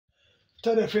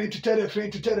tell a friend to tell a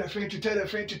friend to tell a friend to tell a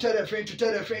friend to tell a friend to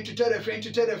tell a friend to tell a friend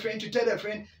to tell a friend to tell a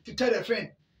friend to tell a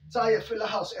friend. So I feel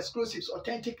house exclusives,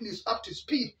 authentic news, up to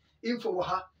speed info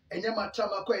waha enye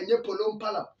matama ko enye polom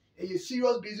palam. A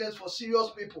serious business for serious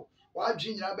people. Wa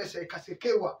jinya be say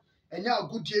kasekewa enye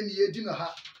agudie ni edi no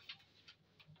ha.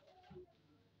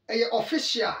 A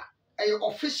official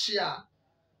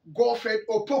Godfred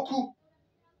Opoku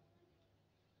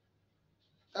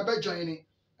ebe joining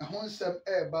a honsem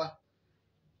eba.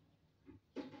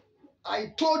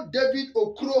 I told David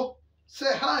Okro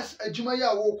say has a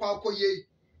jumaya wo kwa koye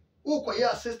wo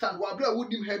koye assistant wa bra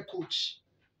woodim head coach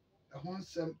a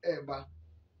honsem eba.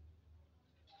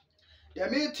 The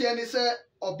meeting ni say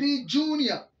Obi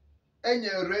Junior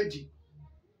enye ready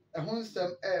a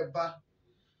honsem eba.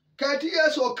 30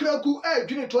 years or kraku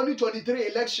during 2023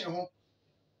 election ho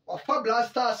of Fabulous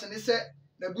Stars ni say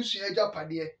na busu eja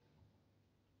pade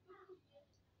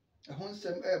a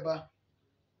honsem eba.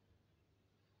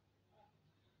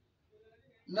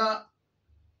 Na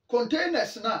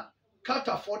containers na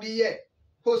Qatar for the year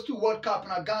host to World Cup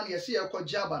na Ghana yesi ekọ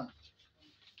Japan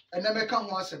enemeka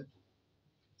ho asem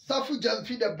Safu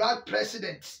Jamfi the black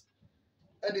president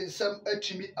edin sem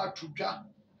atimi atodwa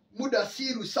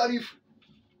Mudasiru Sarifu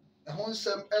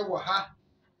ehonsem ewo ha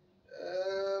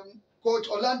coach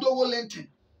Orlando Wellington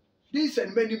this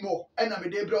and many more and am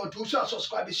dey bra to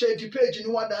subscribe share the page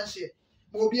ni wa dance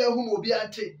mo obi ahu mo obi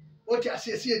ante what you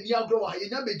say ni agro wa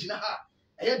yenya begina ha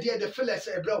eye the fillers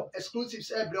bro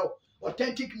exclusives bro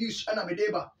authentic news and am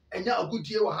dey ba enya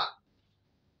agudie wa ha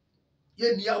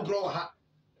ye ni agro wa ha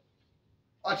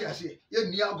what you say ye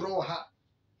ni agro wa ha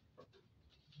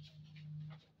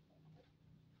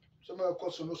so me ko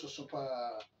so no so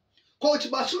pa coach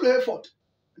Basulu effort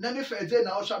Nani Fede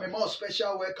now shall be more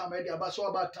special welcome at the Abaso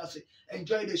about Tassi.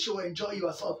 Enjoy the show, enjoy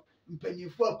yourself. Penny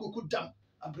for Kuku Dam,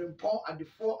 and bring pong at the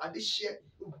 4 at this share,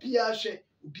 Upia share,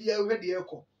 Upia ready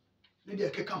echo. Lydia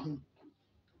Kekahum.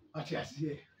 What yes,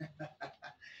 ye.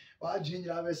 Why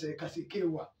Ginger say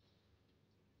Casikewa.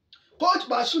 Coach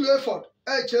Basulu effort,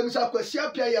 James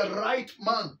Aquasia Pia right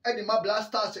man, Eddie Ma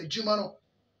Blasters a Jumano.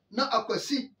 Na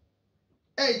Aquasi,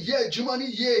 ye Jumani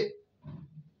ye.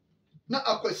 Na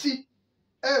Aquasi.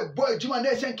 Boy, Juma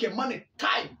Nation came money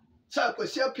time. So I could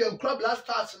see up here club last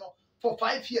stars for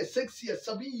 5 years, 6 years,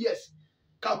 7 years.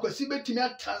 Kakwasibe team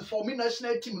transforming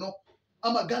national team no.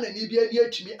 I'm a Ghana Libya near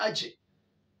to me aje.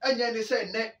 And then they say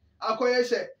ne. Akoye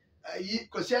say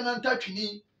Kosiana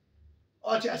Tatini.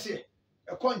 What I say?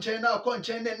 A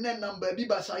conchainer number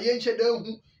bibasa yenche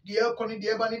de the aircon the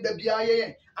ebony the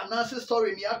BIA and answer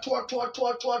story near to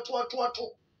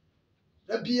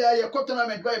the BIA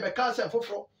cotton by the castle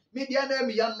for. Media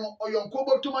name yano or yon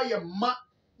kobo to my ma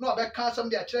no be ka some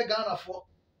dia chere Ghana for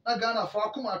na Ghana for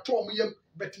akuma to mu yam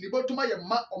bet ni bo to my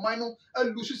ma o man no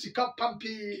alusu sika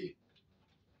pampi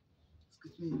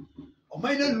excuse me o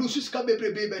man no alusu sika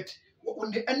bebrebe bet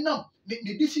on the enam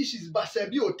ni decisions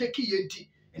basabi o take yenti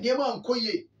ene ma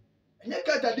nkoye enye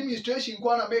ka administration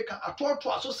ko na make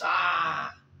atoto aso sa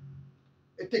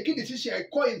e take decision I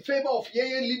call in favor of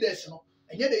young leaders no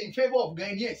enye they in favor of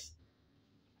Ghanaians.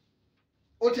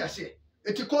 What I say?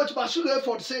 It's coach Basulu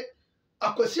effort say,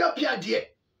 Akosia Pia dear.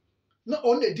 Not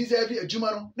only deserve a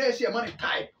Jumano, there's your money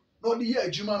type, not the year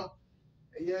Jumano.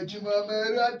 A year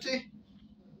Jumamerati.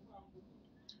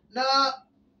 Now,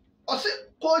 I say,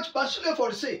 coach Basulu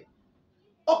effort say,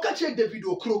 Okache David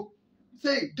Okro.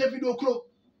 Say, David Okro.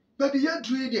 But the year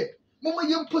dream there. Mama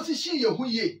young position you who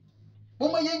ye.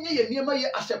 Mama ye near my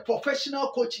as a professional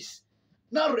coaches.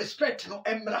 Now respect no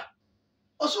Emra.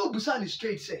 Also, Busani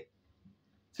straight say.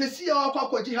 Se see our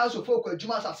Kwaji House of Folk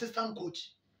Juma's assistant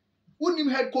coach. Wouldn't him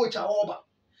head coach at Oba.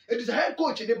 It is a head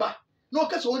coach in the back. No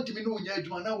case want to be no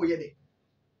Juma now we yede.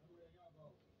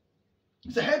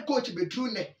 It's a head coach be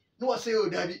true ne. No say oh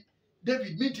daddy.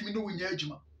 David meet me no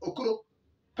Juma. Okoro.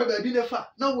 Pebe be nefa.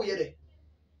 Now we yede.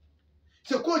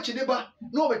 So coach in the back.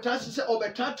 No better say or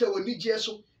better tell when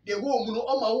Jesu. They wo muno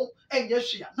oma and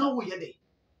yes now we yede.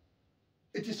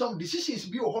 It is some decisions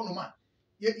be o hono man.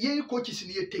 Ye coaches in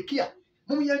ye take care.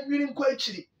 Mum yan winning quite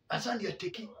chilly, as I near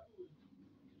taking.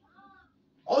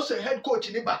 Also, head coach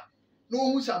in the back.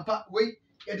 No who's and part way,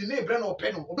 and the neighbor or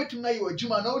penal, or better now you a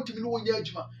Juma, now to me no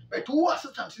Juma, but two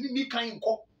assistants in me kind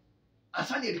call.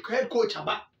 As I near the head coach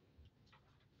about.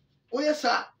 Oh, yes,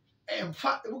 sir. In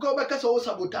fact, we go back as all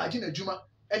sabotage in a Juma,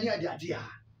 any idea.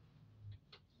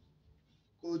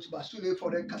 Coach Basule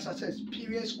for the Casasa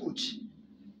experience coach.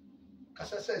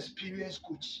 Casasa experience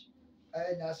coach.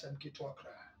 I know some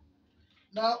Kitwakra.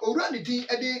 Now, already,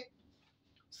 Eddie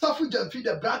Safu Jamfi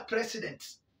the black president.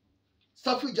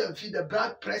 Safu Jamfi the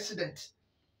black president.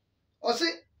 Or say,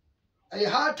 a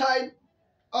hard time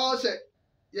say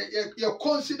you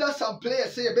consider some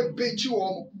players say you bench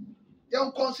you.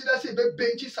 You consider say you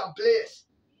bench some players.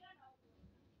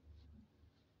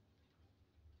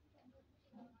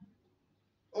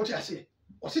 What you say?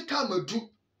 What's it time to do?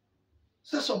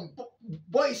 So some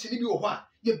boys in the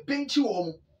you bench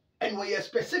you and when you're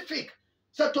specific,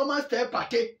 so Thomas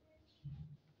Partey.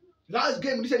 Last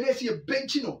game, this is a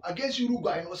bench against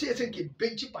Uruguay, and say a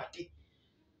bench Partey.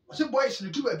 I say boys in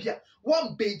the two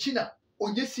one bench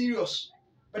on you serious,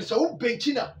 but it's a bench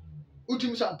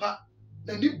ultimate sampa.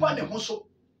 Then you ban them also,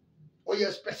 or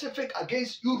you're specific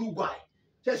against Uruguay.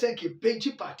 Say a bench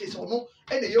Partey, so no,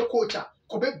 and your coach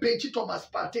could bench Thomas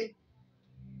Partey,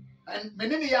 and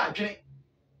many ya drink.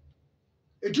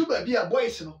 A juba be a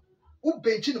boys no, who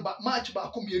bench about match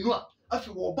back home you know,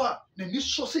 after war bar, then you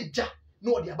sausage jack.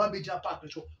 No, the Ababija Park,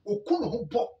 so Okuno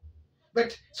Bob.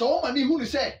 But so many who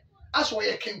say, as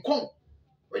we can come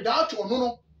without your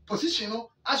no position,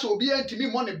 as will be to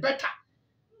me money better.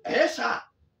 Yes, sir.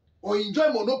 Or enjoy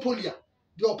monopoly,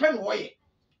 the open way.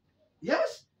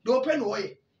 Yes, the open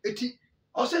way. Eti,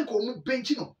 also come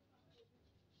benchino.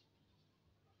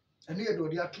 And here do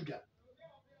the two that.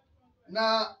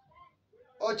 Now,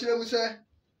 or we say,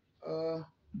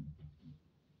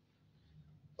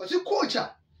 what's your coach?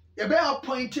 You better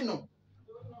appointing no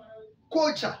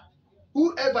coach,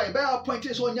 whoever you better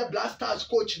appointing so on your blasters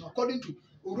coach, according to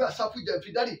Uru Asafu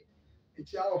Jeffrey.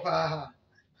 It's our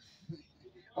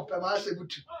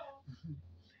Opemasebutu.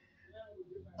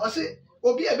 I say,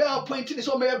 Obi a better appointing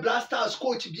so many blasters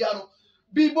coach Biano.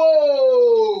 Be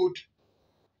bold.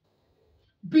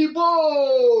 Be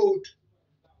bold.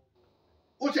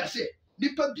 What I say?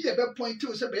 Nipa be a better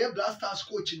appointing so many blasters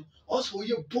coach. Also,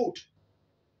 you're bold.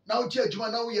 Now, Judge,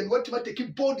 now we are what to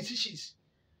take bold decisions.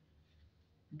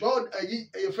 God,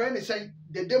 a friend is saying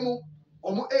the demo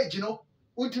or more age,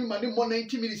 ultimately more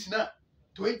 90 minutes now,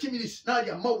 20 minutes now,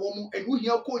 you're more woman, and we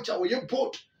hear coach or your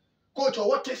boat, coach or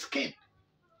what skin.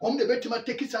 The better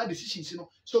take his decisions,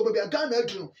 So, baby, I can't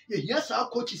know. Yes, our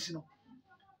coaches,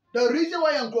 The reason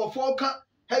why I'm going for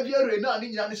heavier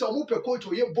renewing and so move a coach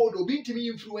or your board or being to me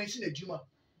influencing a Juma.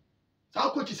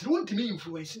 Our coaches want to me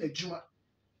influencing a Juma.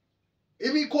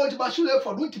 If we coach Bashule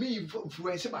for don't me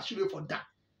influence Bashule for that.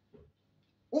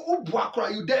 Oh,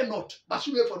 Buakra, you dare not.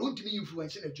 Bashule for don't me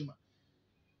influencing a Juma.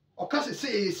 Or can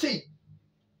say,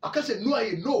 I can say no,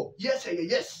 I know, yes, I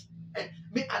yes. And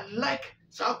me, I like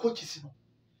some coaches.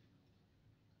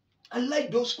 I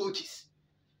like those coaches.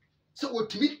 So what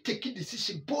to me taking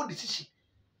decision, bold decision.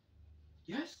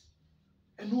 Yes.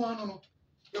 And no.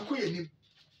 You're quite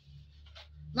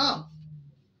now.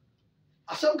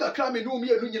 Asam kakra me no me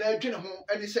anu nyina adwene ho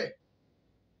ani se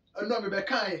anu me be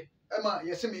kan ma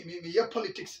yese me ye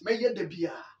politics me ye da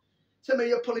bia se me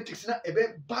ye politics na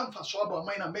ebe bamfa so aba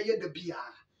man na me ye da bia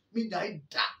me nyai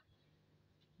da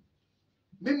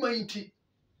me mainti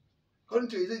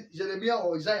konto Jeremiah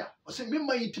or Isaiah o se me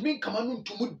mainti me kama no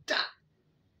ntomu da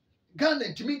Ghana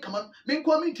ntimi kama me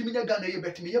nko me ntimi nya Ghana ye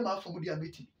betimi ye ma afomu dia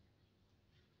meti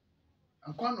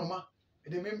ankwa no ma e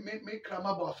de me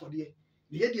krama ba afode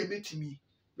ye de metimi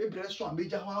me breso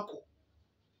ameja ho akọ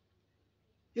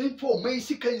info me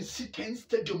sika nsi 10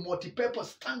 stadium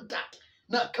multi-purpose standard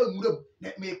na ka muram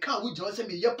na me ka wo je say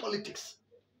me ye politics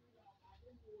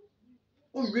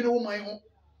o nwi no man ho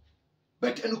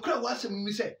but enukra wa asem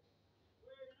mi say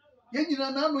ye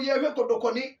nyina na no ye hwe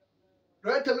kodokoni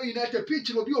right away United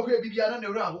pitch no bi ohwe bibia na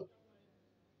wura ho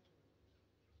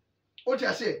o ti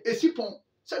ase esipon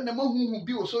say na mahuhu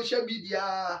bi o social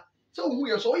media so who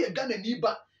you so ye Ghana ni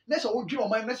ba na so wo dwene o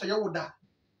man na so ye woda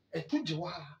etuji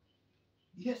wa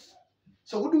yes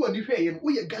so wo do ani hwe ye no wo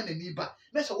ye Ghana ni ba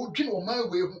na so wo dwene o man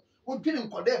we hu wo dwene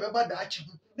nkoda e be ba da achi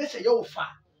hu na so ye wo fa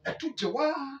etuji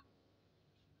wa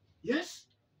yes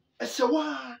ese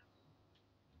wa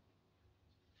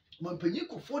mampanyi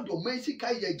ko for the man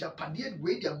sika ye japade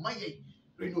we dia maye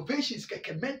renovations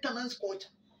keke maintenance culture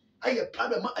aye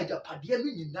problem ma ajapade no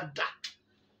nyina da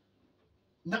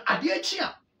na ade achi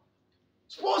a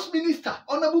sports minister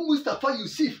honorable Mustafa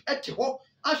Yusuf ete ho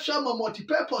ahwama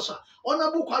multi-purpose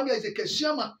honorable Kwame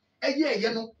Ezekesiama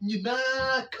eye no nyina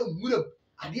ka muram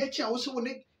ade achi a wo se wo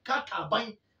ne kata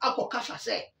ban akokasa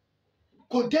se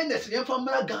containers ne fa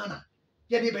mra Ghana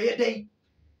ye de be ye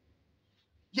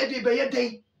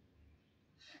den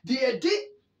the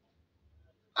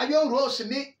ayo rose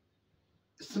ni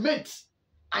cement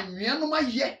anwianoma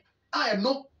ye I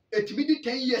no etimi di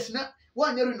 10 years na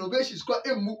one year renovations kwa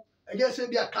emu again say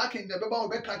be a cracking the beba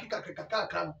be cracking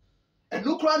kakaka no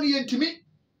eno kra ni yentimi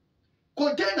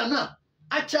container na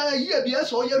acha year bi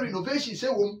so year renovations say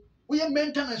wom we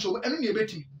maintenance o eno ne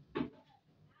ebetimi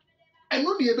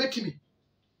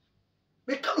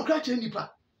Me ka no kra kyerɛ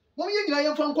nipa. Mom ye nyina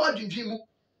yɛmfa nkɔ adwendwen mu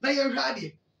na yɛhwɛ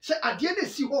ade. Sɛ adeɛ na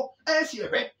si hɔ ɛsi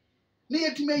ɛhwɛ. Na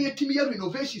yɛtimi yɛ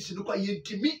renovations no kwa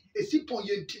yɛntimi esipon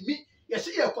yɛntimi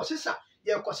yɛse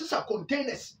yɛkɔsesa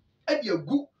containers ɛde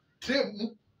agu tray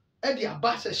mu ɛde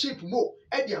aba sɛ shape mo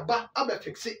ɛde aba aba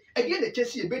fixe ɛdeɛ na kyɛ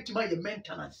sɛ yɛbɛtimi ayɛ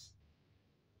maintenance.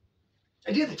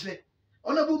 Ɛdeɛ na kyerɛ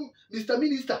honorable Mr.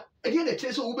 Minister ɛdeɛ na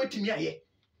kyerɛ sɛ wobɛtimi ayɛ.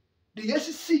 De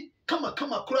yɛsisi kama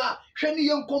kora hwɛ ne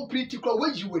yɛn complete kora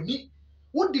wayi wani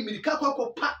wodi mirika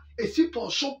kwakɔpa esipon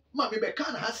so ma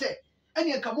mebɛka na ha sɛ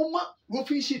ɛne nka moma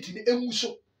roofing sheet ne emu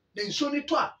so na nsuo ne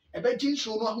to a ɛbɛgye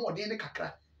nsuo no ahoɔden ne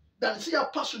kakra dan sɛ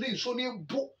yɛapa so ne nsuo ne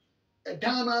bo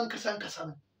ɛdan no ankasa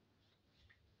no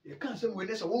yɛka sɛ wei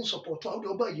ne sɛ wɔn support a wode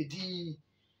ɔba yɛdin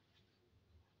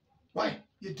why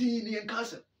yɛdin ne yɛnka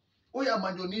sɛ woyɛ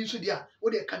amanyɔni nso deɛ a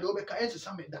wode ɛka deɛ wobɛka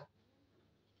ɛnsesa me da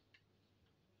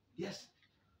yes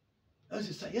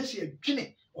ɛnsesa yɛsɛ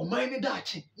yɛdwene ɔman ne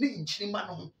daakye ne nkyirima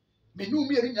no ho menu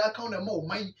mi eri nyaka na ma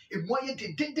oman emu aye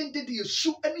dendendende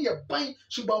yesu ene ye ban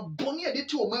suban boni e de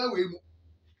ti oman we mu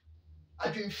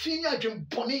adwemfin adwem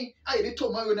boni aye de ti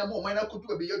oman we na ma oman na kodu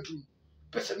ba be yadu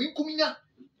pese mi nkuminya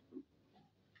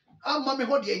amma me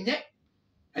ho de enye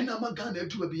ena ma Ghana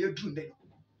adu ba be yadu ne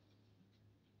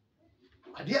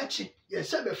ade achi ye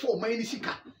se be for oman ni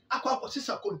sika akwa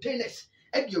sisa containers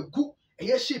e de agu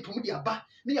eye shape mu de aba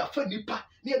ne ya fa nipa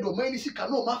ne de oman ni sika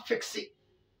no ma fixe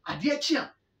ade achi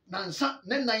a nansa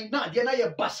ne nan na ade na ye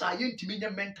basa ye ntimi nya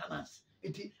maintenance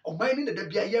enti oman ni da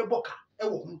bia ye boka e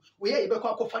wo ho we ye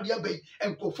bekọ akọfa de abai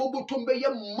enkofo botom be ye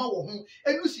mma wo ho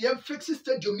enu si ye fix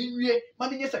stadium ni nwie ma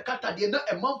ne nye sekata de na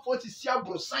emanfo sisi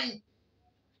abrosan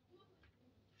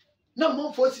na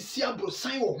manfo sisi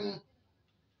abrosan wo ho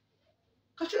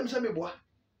ka kire me se me boa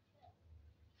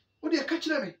wo de ka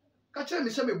kire me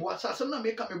se me boa sasem na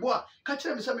me ka me boa ka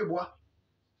kire me se me boa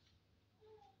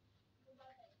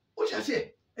wo ja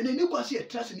se ene ni kwase e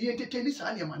trust ni entertain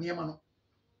sa ne ma no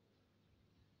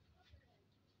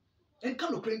enka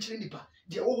no krenchire nipa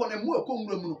de wo ho na mu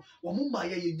akonwura mu no wo mu ma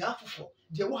ye nya afofo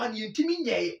de wo ha ne yentimi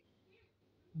nyeye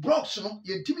blocks no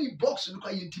yentimi box no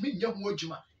kwa yentimi nya ho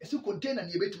adwuma ese container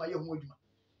ne yebetima ye ho adwuma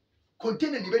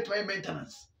container ne yebetima ye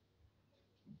maintenance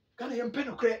kana yempe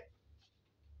no kre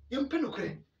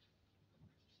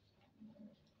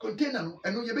container no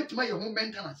eno yebetima ye ho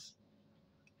maintenance.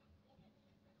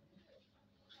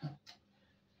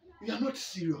 We are not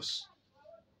serious.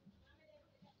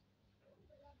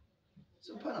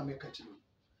 So para make a chill.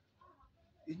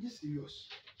 It is serious.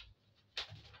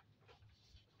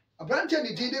 A branch of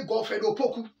the Dede Godfred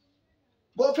Opoku.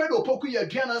 Godfred Opoku your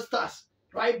Diana Stars.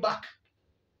 Right back.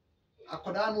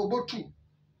 Akodan Obotu.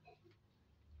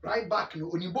 Right back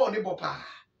no Onibo Nibopa.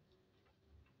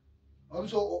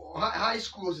 Also high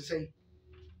schools is saying.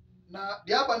 Now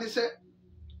the Abani said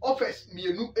office me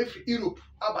new every Europe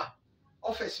Abba.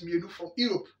 Office me from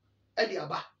Europe e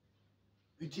aba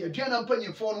nti aduana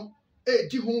mpanyimfo no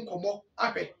di ho nkomo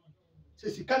ahwe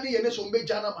se sika ne ye ne so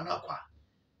mbeja na manakwa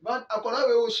but akora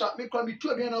we wo sha me kwa me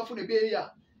tu aduana afo ne be ya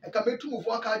e ka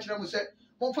metumufo aka akira mu se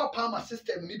momfa palma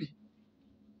system ni bi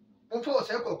momfa o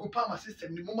se kwaku palma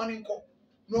system ni momane nko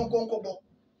no nko bo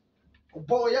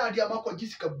obo ya ade amakọ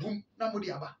gisika bum na mo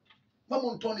di aba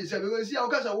mamo nton ne se be we si a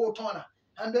okasa wo ton na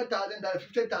 $100,000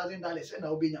 $50,000 na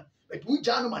obenya but we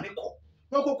janu maneko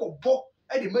no bo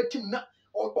e de matim na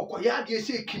okoya ade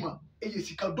ese ekima e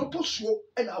yesika dopo suo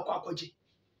e na akwakoje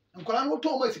nkora no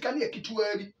to ma sika ne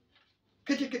yakituwa bi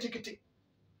kete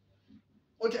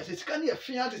o je sika ne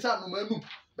afia te sa no manu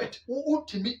but wo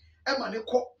timi e ma ne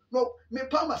kọ no me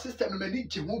palma system no mani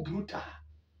je ho bruta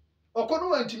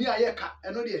okono wantimi ayeka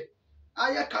eno de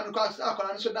ayeka no kwa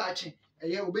akora no so daachi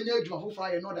eye obenya adwuma fofo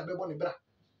aye no da bebo ne bra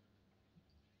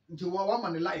nti wo ma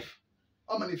ne life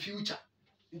o ma ne future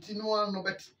nti no no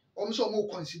bet so mo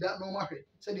consider no ma hwe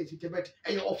say the tibet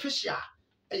official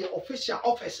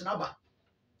office na ba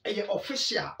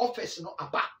official office no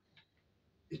aba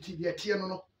iti de tie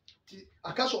no ti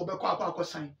akaso obekọ akọ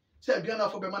sign say aduana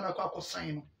afọ be ma na akọ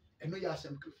sign no eno ya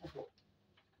asem kefofo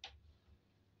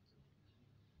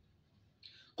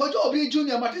kojo obi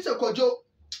junior matise kojo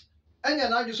enya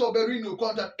na adwo so obe renew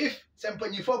contract if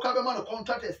sempanyifo kwa be ma no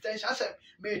contract extension asem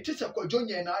me tise kojo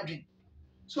nya na adwen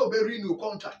so obe renew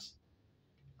contract.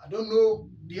 I don't know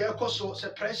the echo so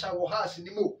pressure will has in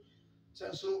the mo.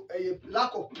 So a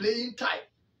lack of playing time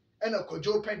and a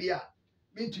kojo pedia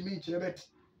mean to me to the bet.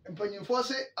 And when you force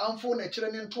it, I'm for a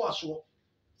children to us.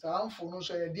 So I'm for no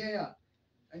say a dear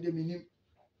and the meaning.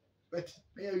 But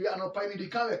you are not paying the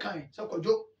kind. So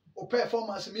kojo or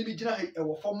performance maybe Jina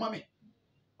or for mommy.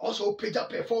 Also page up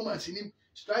performance in him.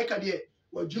 Striker there.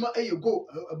 Well, Juma, you go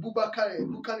a Bubakari,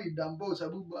 Bukari, Dambos, a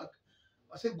Bubak.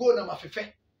 I say go na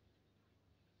mafefe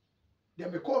de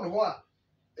me call no ho a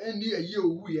eni ayi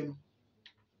owu ye no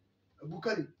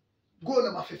abukari go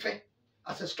na mafefe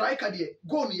as a striker de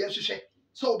go no yehwehwe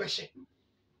so obehye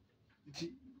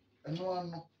nti eno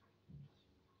ano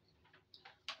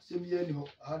se mi ani ho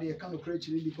ha de ka no kra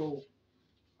chiri di ko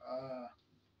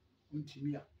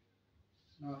ntimi a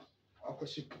na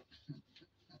akwhye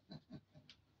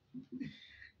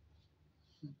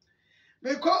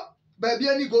me ko baby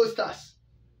any Gold Stars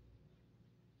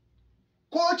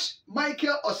Coach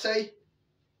Michael Osei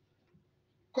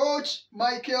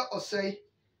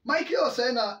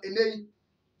na enei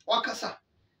wakasa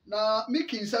na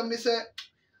making some ni say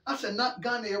asa na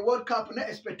Ghana World Cup na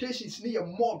expectations ni ye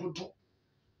more dodo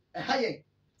hayen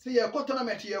say ye ko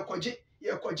tournament ye kwaje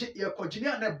ni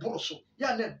na boroso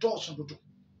ya na dose dodo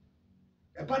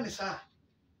e ba ni sa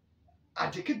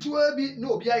adeketua bi na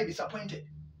obi ayi disappointed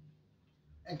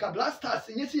enka Black Stars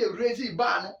nye say ye raise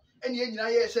ba no ene ye nyina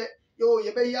ye say yo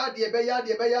ye be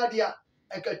yade a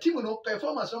enka team no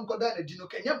performance no koda na di no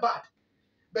kenya bad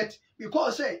but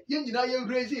because say ye nyina ye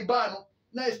raise ba no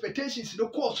na expectations no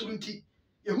course runti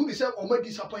ye hu ni say o ma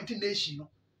disappointing nation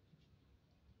no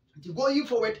the going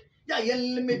forward ya ye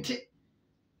limit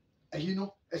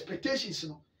expectations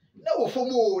no na wo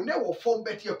form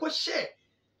bet ye ko share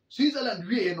Switzerland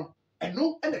wie no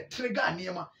eno e na trigger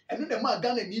anema eno na ma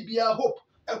Ghana ni bia hope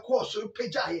e course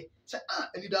pejaye say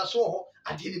eni da so ho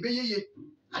ade ne beyeye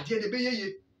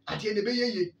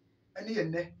eni ye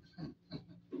ne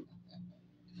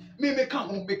me ka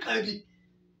ho me ka bi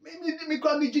me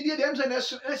kwa me gidie dem say na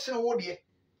esen wo de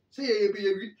say ye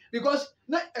be because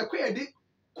na ekwe de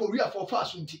Korea for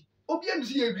fast nti obi am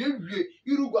say ye wie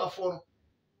Uruguay for no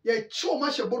ye chuo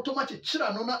ma she bottom ma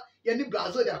chira no na ye ni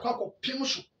Brazil de akwa pim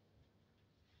so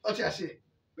o ti ase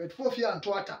but for fear and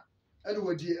water ene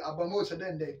wodi abamo se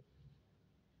den dey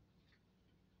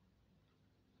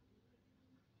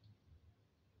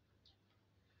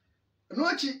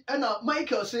nochi ena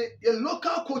Michael say your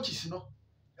local coaches no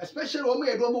especially when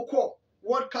we do call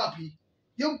World Cup yi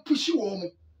ye pushi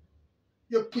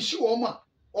wo mo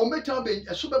o meta be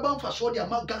eso be ban fa so de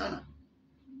ama Ghana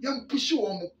ye pushi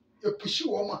wo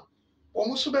mo o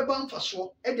mo so be ban fa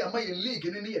so e de ama ye league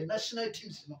ne ye national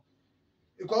teams no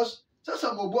because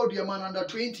sasa mo board ye man under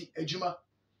 20 ejuma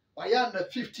waya under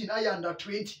 15 aya under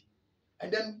 20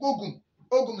 and then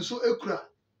ogum so ekura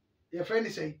your friend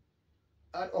is saying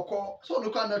and oko so no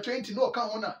kan under 20 no kan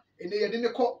ho na ene ye de ne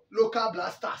ko local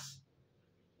Black Stars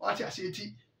what ya say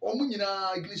ti omu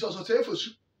nyina ignition so say fosu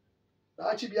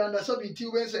na chi bia under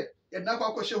 17 when say ye na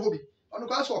kwa hye hobi ono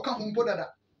kwa so ka ho mpo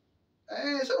dada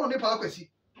say no ne pa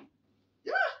akwasi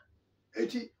yeah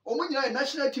eti omu nyina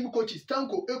national team coaches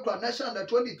Tanko ekura national under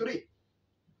 23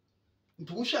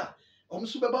 ntumusha omu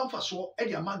so be ban fa so e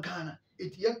de ama Ghana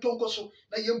eti ye ntonko so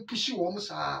na ye mpushi wo mu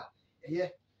saa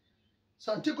eye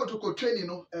Santiko to training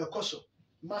no koso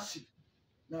massive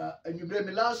na anwumre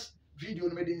me last video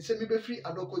no me de nse me be free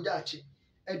adoko jaachi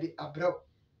e de abrel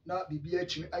na bibia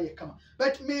chimi aye kama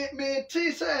but me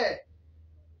ti say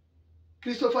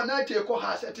Christopher Nate ko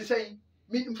has eti say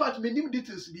me in fact me nim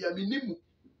details bia me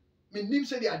nim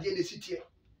say the ade de sitie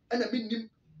e na me nim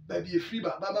ba bi free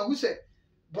ba who say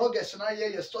bloggers na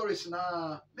ye stories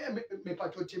na me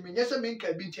patroti me nyese me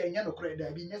nka bi ntia nya no kore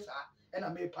da bi nyesa e na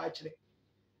me pa kire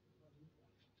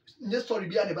nye story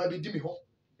bia ne ba be di me ho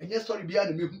enye story bia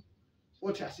ne mehu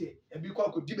what you say e bi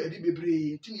kwa ko di ba di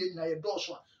bebre tin ye nyina ye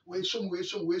doso a we som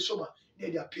a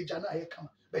ne dia page na ye kama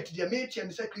but dia mate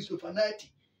and say Christopher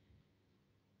Nate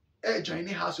join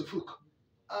the House of Folk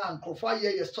and profile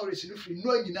ye stories no free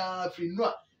no nyina free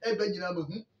no e ba nyina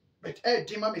mehu but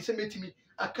di ma me say metimi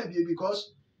aka bia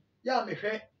because ya me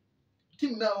hwe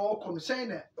team na o concern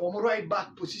na o right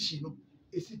back position no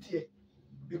esitie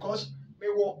because me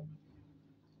wo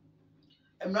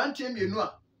Emrantie mienu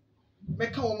a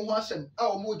meka wo ho asem a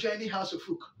wo mo join the House of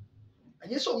Folk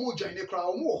anye so mo join the crowd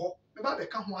wo mo ho me ba be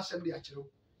ka ho asem de a kire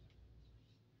wo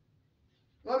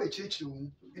wa be kire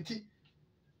wo nti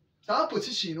ta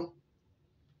position no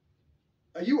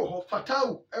ayi wo ho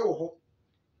Fatau e wo ho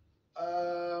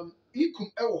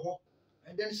Ikum e wo ho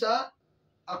and then sa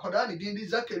akoda ne din di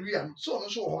Zakaria no so no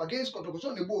so wo ho against Kotoko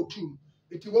so ne ball 2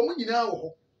 nti wo mo nyina wo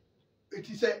ho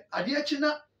nti se ade achi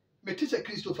na meti se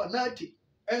Christopher Nate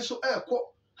enso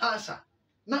eko hansa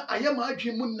na ayema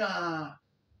adwe mu na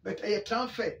but aye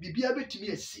transfer bibia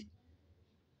betimi asi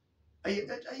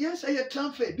yes aye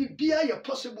transfer bibia ye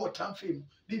possible transfer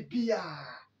bibia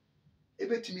e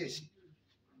betimi asi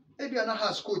e bia na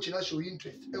has coach na show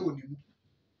interest e woni mu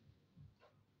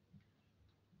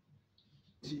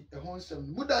ti e hon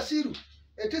sem Mudasiru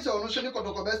etese ono so ne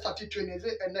Kotoko be start training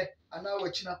ze ene ana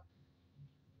wachina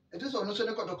It is also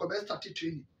the Kotokobe started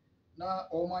training. Now,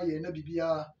 all my year, no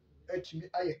bibia, etimi,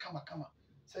 aye, kama.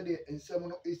 Said the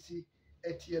Ensemono AC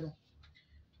Etieno.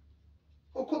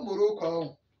 Oko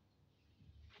Morocco.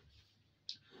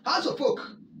 House of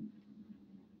Folk.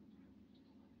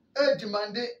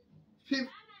 Demanded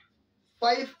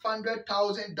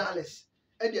 $500,000.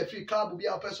 And the free club will be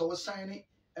our person signing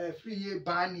a free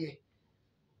ban year.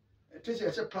 It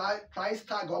is a price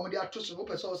tag on the actual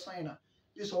super signer.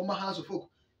 This Oma House of Folk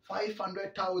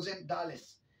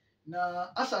 $500,000. Now,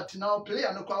 as at now,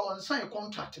 player no crowd on sign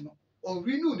contract or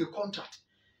renew the contract.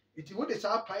 It is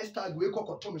our price tag we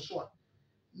call Tommy Swan.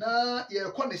 Now,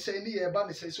 you're going to say, near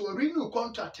Banny says, so renew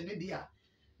contract in India.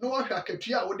 No one can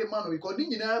capture what the man we call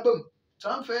in album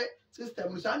transfer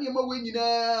system. Sanima win in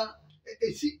a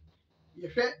see. You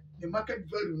fed the market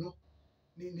value no.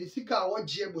 Ni sika wa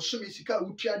je bosumi sika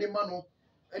utua de ma no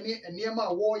ene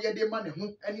enema wo ye de ma ne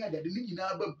ho ene ade de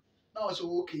nyina abam na wo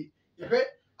so okay ye hwe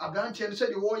abrante no se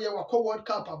de wo ye wa World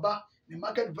Cup aba ne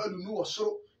market value no wo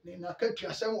soro ne na ka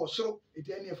tuasem wo soro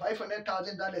eti ene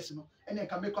 $500,000 no ene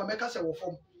ka meka se wo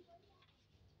fom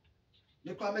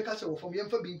ne kwa meka se wo fom ye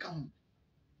mfa bi nka ho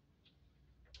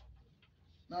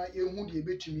na ye hu de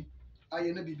betumi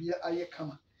aye na bibia aye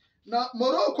kama na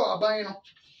Morocco aban no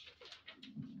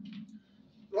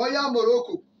Royal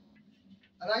Morocco.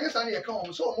 And I guess I need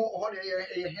come so more or a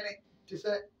henny to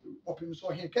say opium so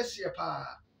he kessia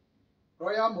pa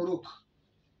Royal Morocco.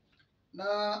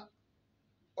 Na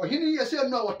or henny yes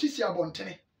no what tisia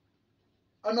bontene.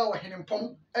 I know what henny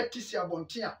pom at tisia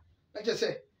bontia. Like I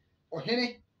say, or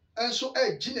henny and so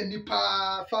a gin and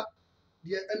nipa fa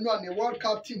the the World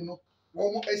Cup team no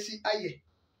one AC aye.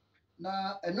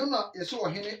 Na and no yes or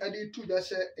henny adi to just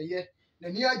say a year. Na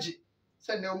niaji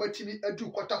send no matimi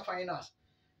adu quarter finals.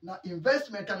 Now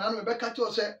investment and I Rebecca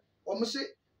to say almost say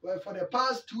well for the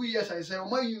past 2 years I say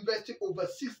we invested over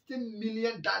 $16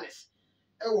 million.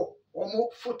 Ewo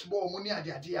omo football money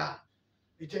adia.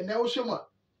 It is now show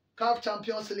CAF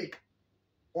Champions League.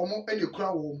 Omo any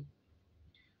kura wo.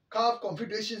 CAF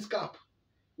Confederations Cup.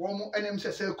 Omo enem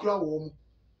se kura wo.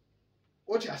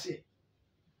 What you say?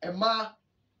 Emma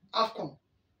AFCON.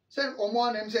 Say omo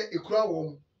enem se ekura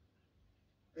wo.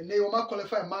 And they will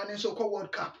qualify man so called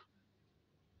World Cup.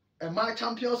 And my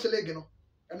Champions League, you know,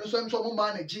 and so I'm so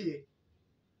man a G.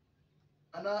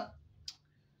 And a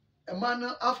man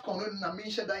AFCON na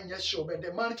mention that yes sure, but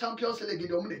the man Champions League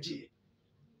in the G.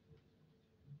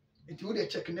 It would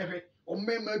check never or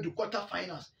member do quarter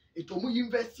finals. It will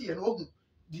invest and open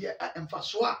the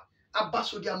emphasoa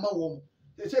abaso the amawom.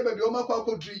 They say baby Oma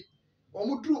Quadri or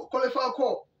Mudru qualify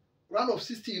call round of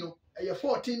 16 a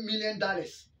 $14 million.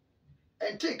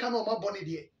 And take an oma bonnie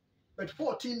dear, but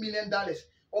 $14 million.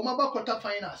 Omaba quarter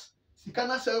finals.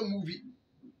 Sikana sell movie.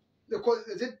 Because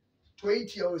is it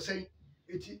 20 I was saying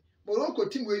 80. Morocco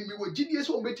team when we were genius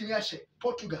or meeting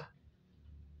Portugal.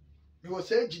 We were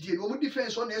saying GD no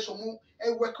defense on eso mu e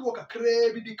work a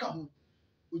crave di ka ho.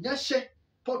 Unya hye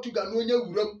Portugal no nya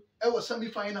wuram e was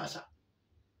semi-finals.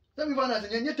 Semi-finals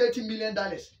nya $30 million.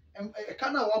 E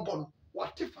kana wa bon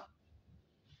whatever.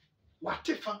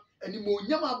 And the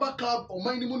Monyama club or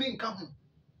my money in Camu.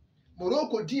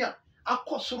 Morocco dear, a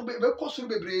cost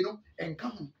brain and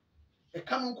come. A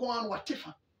canon coan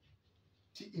whatever.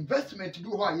 The investment to do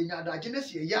why in your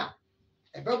digenesis, ya.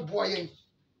 A bad boy.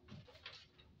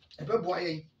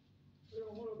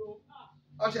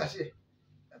 What I say?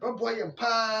 A bad boy and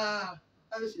pa.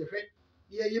 I see a friend.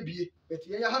 Yeah, you be, but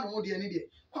you have no idea.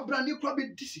 What brand new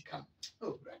crabby dissicam?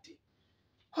 Oh, Bratty.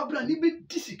 What brand new bit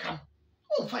dissicam?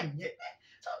 Oh, fine, yeah.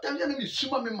 Sometimes I need to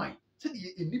my mind. Said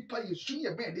you nipa you soon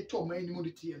your bed, they told my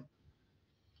immunity.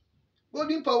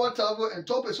 Golden Power Travel and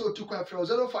Top is 02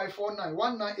 0549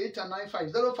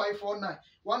 19895 0549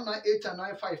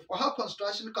 19895 or How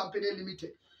Construction Company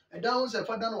Limited. And down was a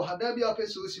father or had there be a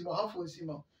person or half for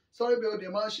Simo. Sorry, build the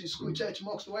mansion, school, church,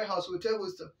 mosque, warehouse, hotel,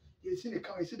 wisdom. You see the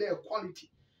car, you see their quality.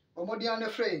 Or more than a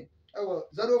frame.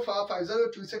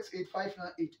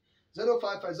 0550268598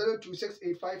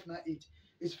 0550268598.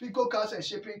 It's Fico Cars and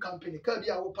Shipping Company. Can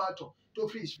be our partner. To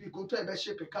free Fico to a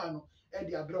ship a cano.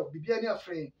 Eddie abroad. Be any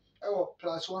frame.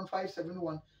 +1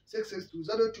 571 662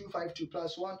 0252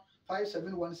 +1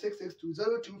 571 662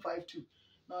 0252.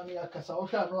 Now, I can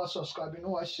no subscribe.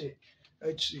 No, I say,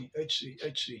 HC.